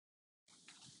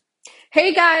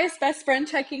Hey guys, best friend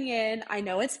checking in. I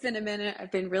know it's been a minute.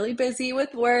 I've been really busy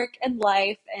with work and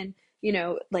life and,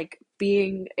 like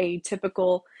being a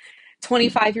typical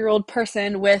 25-year-old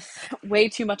person with way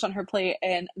too much on her plate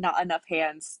and not enough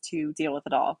hands to deal with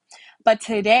it all. But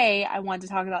today I wanted to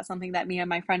talk about something that me and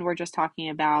my friend were just talking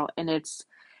about, and it's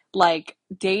like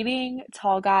dating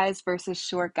tall guys versus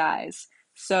short guys.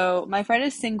 So my friend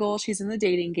is single, she's in the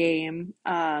dating game.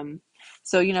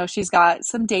 So she's got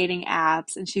some dating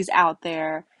apps and she's out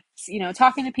there,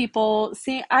 talking to people.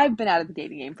 See, I've been out of the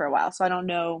dating game for a while, so I don't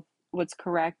know what's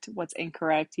correct, what's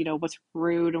incorrect, what's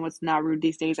rude and what's not rude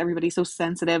these days. Everybody's so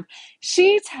sensitive.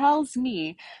 She tells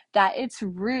me that it's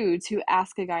rude to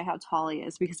ask a guy how tall he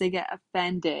is because they get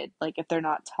offended, like if they're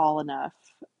not tall enough.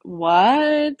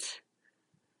 What?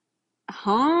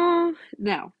 Huh?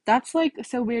 No, that's like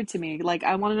so weird to me. Like,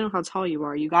 I want to know how tall you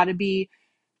are. You got to be,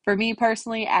 for me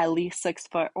personally, at least 6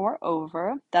 foot or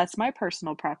over. That's my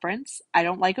personal preference. I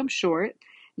don't like them short.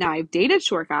 Now, I've dated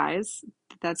short guys.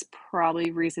 That's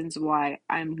probably reasons why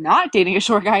I'm not dating a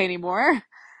short guy anymore.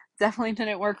 Definitely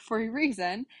didn't work for a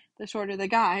reason. The shorter the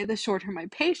guy, the shorter my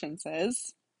patience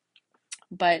is.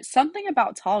 But something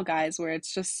about tall guys where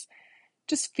it's just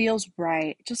feels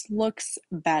right, just looks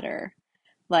better.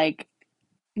 Like,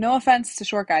 no offense to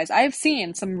short guys. I've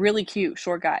seen some really cute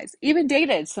short guys, even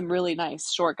dated some really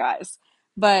nice short guys,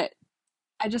 but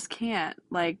I just can't.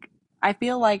 Like, I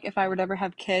feel like if I were to ever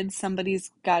have kids,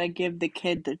 somebody's got to give the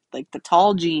kid the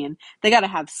tall gene. They got to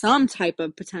have some type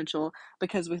of potential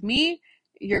because with me,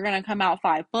 you're gonna come out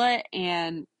 5 foot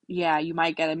and yeah, you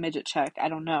might get a midget check. I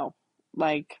don't know.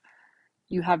 Like,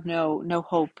 you have no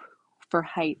hope for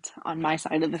height on my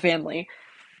side of the family.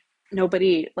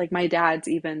 Nobody, like my dad's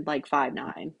even like 5'9".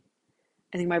 I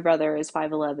think my brother is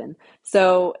 5'11".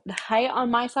 So the height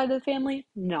on my side of the family,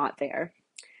 not there.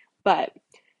 But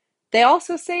they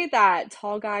also say that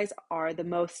tall guys are the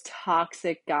most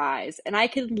toxic guys, and I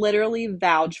can literally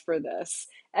vouch for this.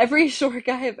 Every short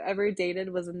guy I've ever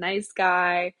dated was a nice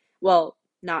guy. Well,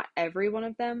 not every one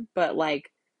of them, but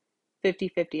like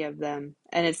 50-50 of them.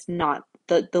 And it's not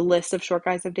the list of short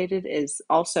guys I've dated is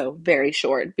also very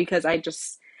short because I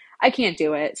can't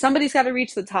do it. Somebody's got to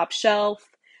reach the top shelf.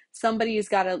 Somebody's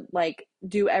got to like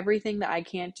do everything that I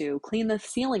can't do. Clean the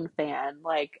ceiling fan.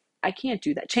 Like I can't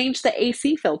do that. Change the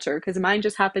AC filter because mine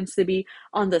just happens to be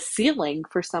on the ceiling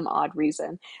for some odd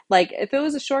reason. Like if it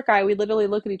was a short guy, we literally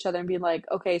look at each other and be like,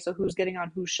 okay, so who's getting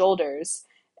on whose shoulders?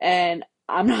 And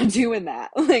I'm not doing that.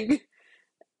 Like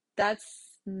that's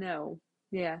no.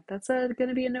 Yeah, that's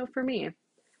gonna be a no for me.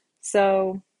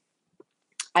 So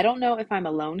I don't know if I'm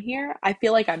alone here. I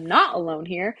feel like I'm not alone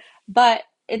here, but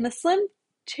in the slim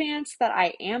chance that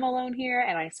I am alone here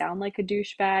and I sound like a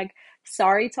douchebag,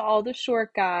 sorry to all the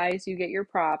short guys, you get your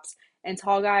props, and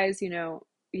tall guys,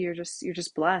 you're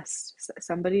just blessed.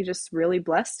 Somebody just really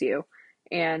blessed you,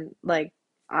 and like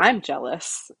I'm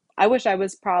jealous. I wish I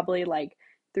was probably like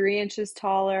 3 inches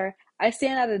taller. I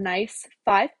stand at a nice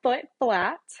 5 foot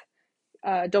flat.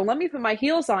 Don't let me put my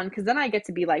heels on because then I get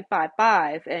to be like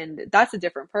 5'5", and that's a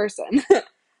different person.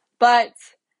 But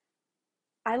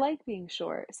I like being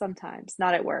short sometimes,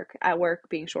 not at work. At work,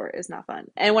 being short is not fun.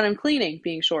 And when I'm cleaning,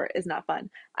 being short is not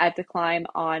fun. I have to climb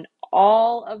on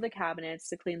all of the cabinets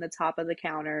to clean the top of the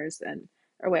counters.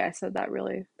 Or wait, I said that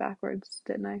really backwards,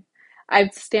 didn't I? I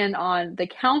have to stand on the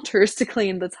counters to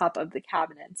clean the top of the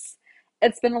cabinets.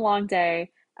 It's been a long day,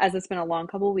 as it's been a long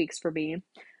couple weeks for me.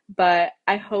 But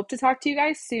I hope to talk to you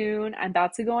guys soon. I'm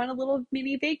about to go on a little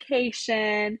mini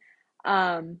vacation.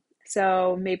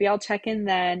 So maybe I'll check in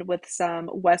then with some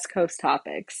West Coast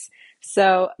topics.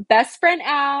 So, best friend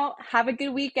out. Have a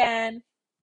good weekend.